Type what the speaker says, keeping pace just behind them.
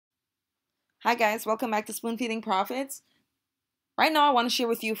Hi guys, welcome back to Spoon Feeding Profits. Right now I want to share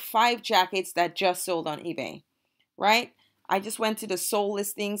with you 5 jackets that just sold on eBay. Right? I just went to the sold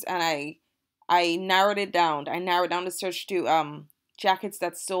listings and I narrowed it down. I narrowed down the search to jackets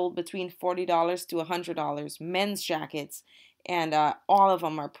that sold between $40 to $100, men's jackets, and all of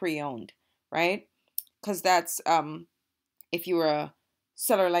them are pre-owned, right? Cuz that's if you're a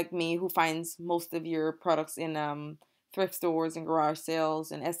seller like me who finds most of your products in thrift stores and garage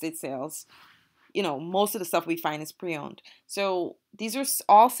sales and estate sales, most of the stuff we find is pre-owned. So these are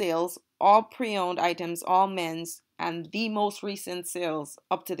all sales, all pre-owned items, all men's, and the most recent sales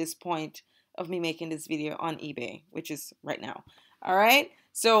up to this point of me making this video on eBay, which is right now. All right,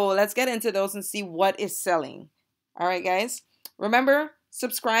 so let's get into those and see what is selling. All right, guys, remember,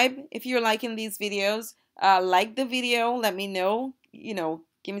 subscribe if you're liking these videos. Like the video, let me know,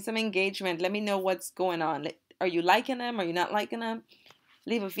 give me some engagement. Let me know what's going on. Are you liking them? Are you not liking them?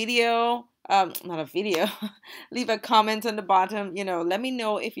 Leave a video, not a video, leave a comment on the bottom. Let me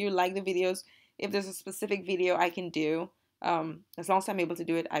know if you like the videos, if there's a specific video I can do. As long as I'm able to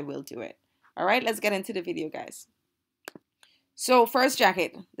do it, I will do it. All right, let's get into the video, guys. So first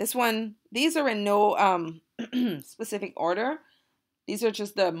jacket, this one, these are in no specific order. These are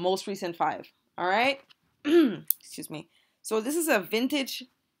just the most recent 5. All right. Excuse me. So this is a vintage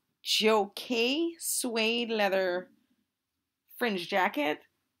Joe K suede leather fringe jacket.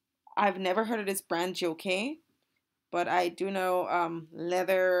 I've never heard of this brand, Joe K, but I do know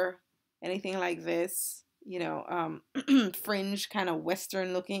leather, anything like this, fringe, kind of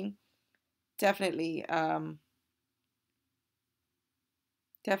Western looking. Definitely,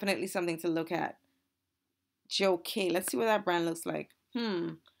 definitely something to look at. Joe K. Let's see what that brand looks like.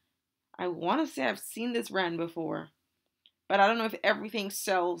 I want to say I've seen this brand before, but I don't know if everything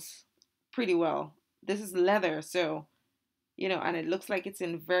sells pretty well. This is leather, so and it looks like it's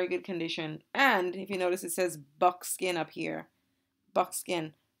in very good condition. And if you notice, it says buckskin up here.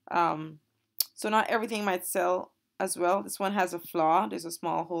 Buckskin. So not everything might sell as well. This one has a flaw. There's a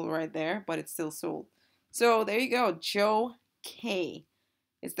small hole right there, but it's still sold. So there you go, Joe K.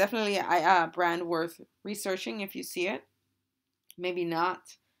 It's definitely a brand worth researching if you see it. Maybe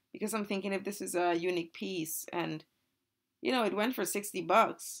not, because I'm thinking if this is a unique piece and, it went for 60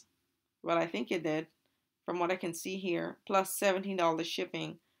 bucks. Well, I think it did, from what I can see here, plus $17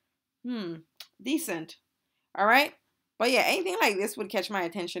 shipping. Decent. All right. But yeah, anything like this would catch my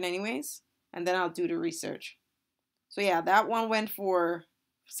attention anyways, and then I'll do the research. So yeah, that one went for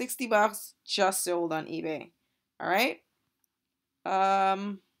 60 bucks, just sold on eBay. All right.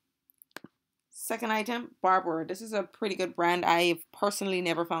 Second item, Barbour. This is a pretty good brand. I've personally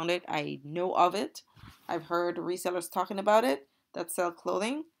never found it. I know of it. I've heard resellers talking about it that sell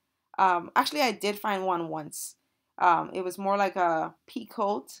clothing. Actually, I did find one once. It was more like a pea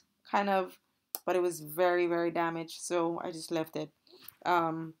coat kind of, but it was very, very damaged, so I just left it.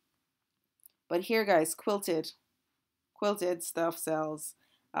 But here, guys, quilted stuff sells.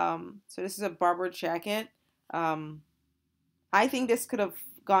 So this is a Barbour jacket. I think this could have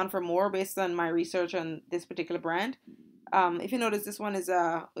gone for more based on my research on this particular brand. If you notice, this one is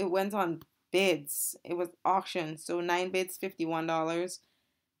it went on bids. It was auction, so 9 bids, $51,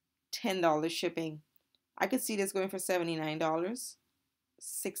 $10 shipping. I could see this going for $79,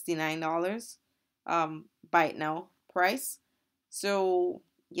 $69, buy it now price. So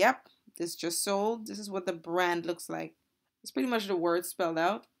yep, this just sold. This is what the brand looks like. It's pretty much the word spelled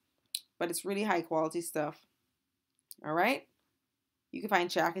out, but it's really high quality stuff. All right. You can find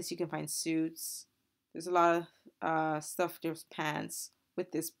jackets, you can find suits. There's a lot of stuff. There's pants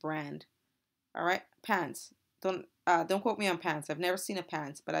with this brand. All right, pants. Don't quote me on pants. I've never seen a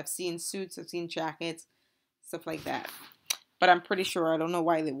pants, but I've seen suits, I've seen jackets, stuff like that. But I'm pretty sure, I don't know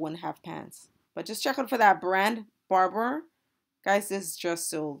why they wouldn't have pants. But just check out for that brand, Barbour. Guys, this just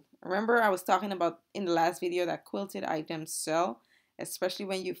sold. Remember I was talking about in the last video that quilted items sell, especially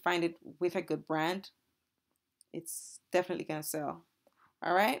when you find it with a good brand. It's definitely gonna sell.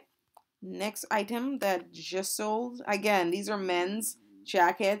 All right, next item that just sold. Again, these are men's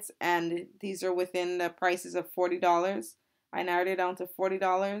jackets, and these are within the prices of $40. I narrowed it down to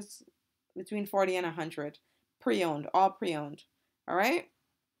 $40, between 40 and 100. Pre-owned, all pre-owned. All right,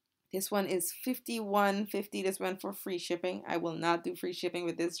 this one is $51.50. This went for free shipping. I will not do free shipping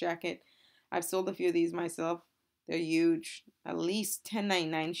with this jacket. I've sold a few of these myself. They're huge. At least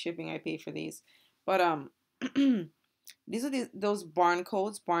 $10.99 shipping I pay for these. But these are those barn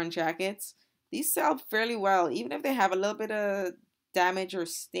coats, barn jackets. These sell fairly well, even if they have a little bit of damage or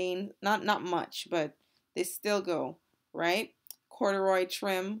stain. Not much, but they still go, right? Corduroy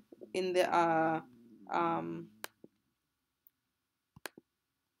trim in the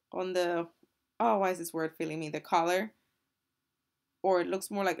on the oh, why is this word failing me? The collar, or it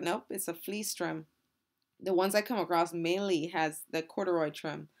looks more like, nope, it's a fleece trim. The ones I come across mainly has the corduroy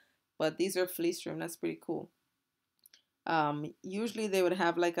trim, but these are fleece trim. That's pretty cool. Usually they would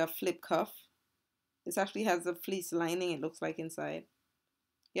have like a flip cuff. This actually has a fleece lining, it looks like inside.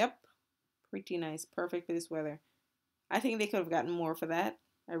 Yep, pretty nice. Perfect for this weather. I think they could have gotten more for that.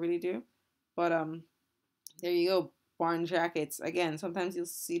 I really do. But there you go. Barn jackets. Again, sometimes you'll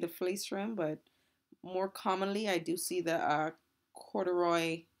see the fleece trim, but more commonly I do see the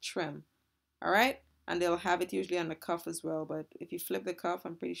corduroy trim. All right? And they'll have it usually on the cuff as well, but if you flip the cuff,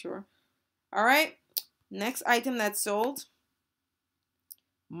 I'm pretty sure. All right? Next item that's sold,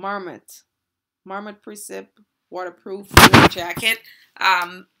 Marmot. Marmot Precip waterproof jacket.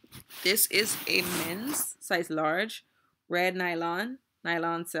 This is a men's size large, red nylon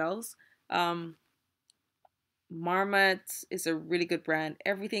cells. Marmot is a really good brand.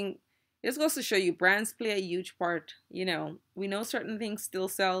 Everything, it just goes to show you brands play a huge part. You know, we know certain things still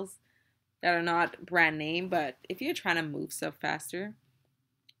sells that are not brand name, but if you're trying to move stuff faster,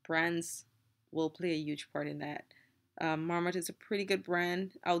 brands will play a huge part in that. Marmot is a pretty good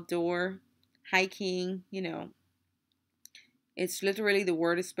brand. Outdoor, hiking, you know. It's literally, the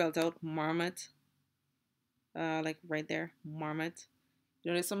word is spelled out, Marmot. Like right there, Marmot.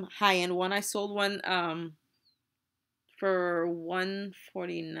 You know, there's some high-end one. I sold one for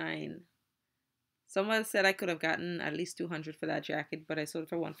 $149. Someone said I could have gotten at least $200 for that jacket, but I sold it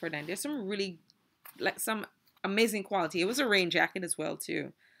for $149. There's some really, like, some amazing quality. It was a rain jacket as well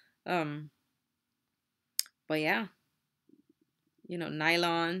too. But yeah, you know,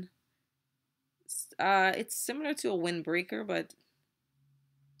 nylon. It's similar to a windbreaker, but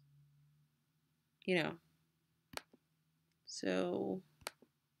you know. So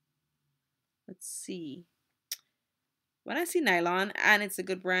let's see. When I see nylon and it's a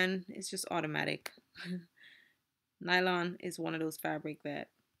good brand, it's just automatic. Nylon is one of those fabric that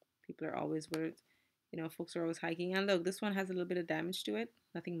people are always worried. You know, folks are always hiking. And look, this one has a little bit of damage to it.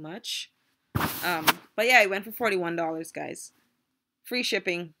 Nothing much. But yeah, it went for $41, guys. Free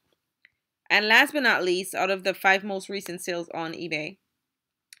shipping. And last but not least, out of the 5 most recent sales on eBay,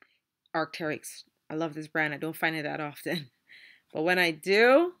 Arc'teryx. I love this brand. I don't find it that often. But when I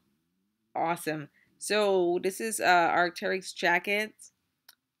do, awesome. So this is Arc'teryx jacket.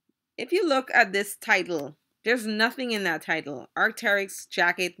 If you look at this title, there's nothing in that title. Arc'teryx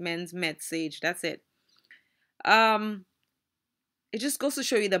jacket, men's med sage. That's it. It just goes to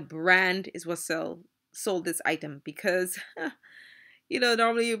show you the brand is what sold this item, because you know,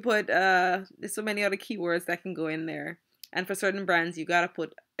 normally you put there's so many other keywords that can go in there, and for certain brands you gotta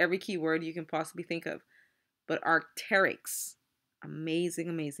put every keyword you can possibly think of. But Arc'teryx,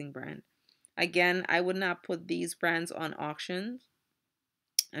 amazing brand. Again, I would not put these brands on auction.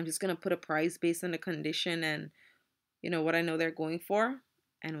 I'm just gonna put a price based on the condition and, you know, what I know they're going for,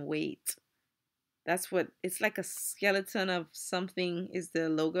 and wait. That's what it's like, a skeleton of something is the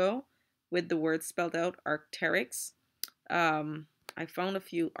logo with the word spelled out, Arc'teryx. I found a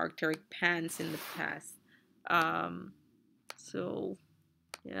few Arc'teryx pants in the past. So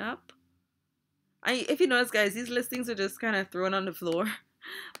yep. If you notice, guys, these listings are just kind of thrown on the floor,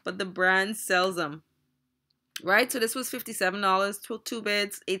 but the brand sells them. Right, so this was $57, 2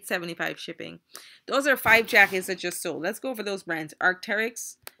 bids, $8.75 shipping. Those are 5 jackets that just sold. Let's go over those brands.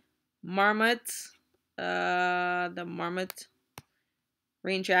 Arc'teryx, Marmot, the Marmot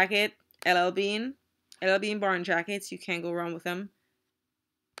rain jacket, LL Bean barn jackets. You can't go wrong with them.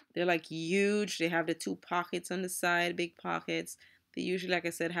 They're like huge. They have the 2 pockets on the side, big pockets. They usually, like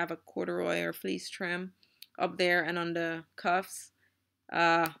I said, have a corduroy or fleece trim up there and on the cuffs.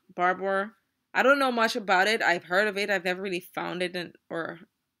 Barbour. I don't know much about it. I've heard of it. I've never really found it,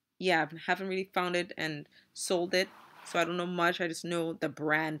 haven't really found it and sold it. So I don't know much. I just know the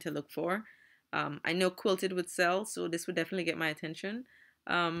brand to look for. I know Quilted would sell, so this would definitely get my attention.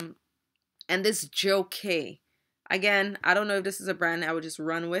 And this Joe K. Again, I don't know if this is a brand I would just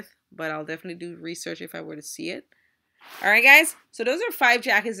run with, but I'll definitely do research if I were to see it. All right, guys. So those are 5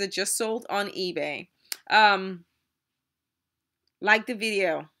 jackets that just sold on eBay. Like the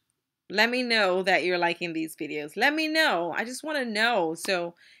video. Let me know that you're liking these videos. Let me know. I just want to know.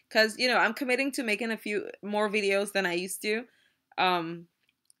 So, because, you know, I'm committing to making a few more videos than I used to.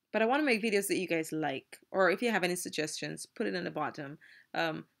 But I want to make videos that you guys like. Or if you have any suggestions, put it in the bottom.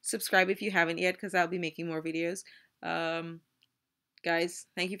 Subscribe if you haven't yet, because I'll be making more videos. Guys,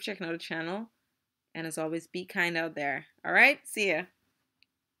 thank you for checking out the channel. And as always, be kind out there. All right? See ya.